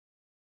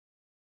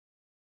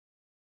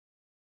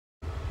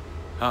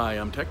Hi,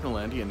 I'm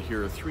Technolandy, and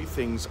here are 3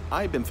 things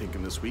I've been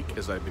thinking this week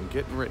as I've been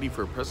getting ready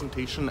for a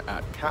presentation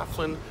at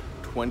CAFLN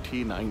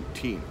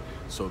 2019.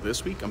 So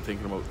this week I'm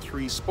thinking about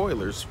 3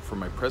 spoilers for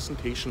my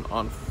presentation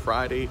on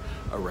Friday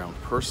around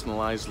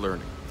personalized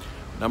learning.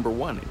 Number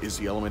 1 is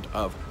the element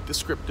of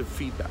descriptive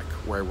feedback,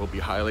 where I will be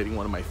highlighting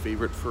one of my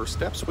favorite first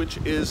steps, which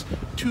is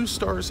 2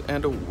 stars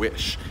and a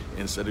wish.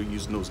 Instead of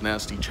using those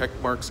nasty check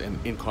marks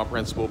and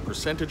incomprehensible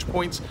percentage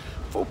points,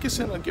 focus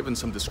in on giving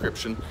some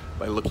description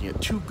by looking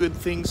at 2 good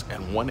things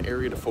and 1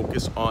 area to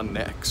focus on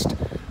next.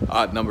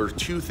 Number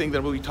 2 thing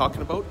that we'll be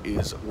talking about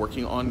is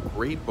working on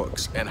grade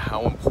books and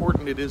how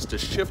important it is to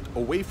shift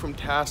away from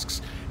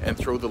tasks and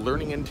throw the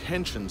learning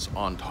intentions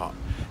on top.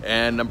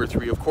 And number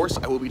 3, of course,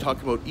 I will be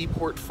talking about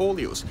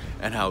e-portfolios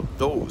and how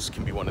those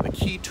can be one of the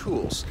key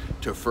tools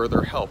to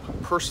further help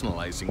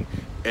personalizing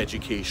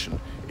education.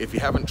 If you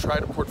haven't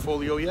tried a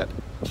portfolio yet,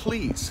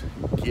 please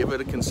give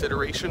it a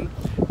consideration,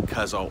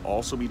 because I'll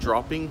also be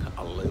dropping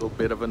a little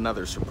bit of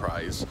another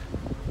surprise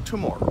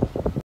tomorrow.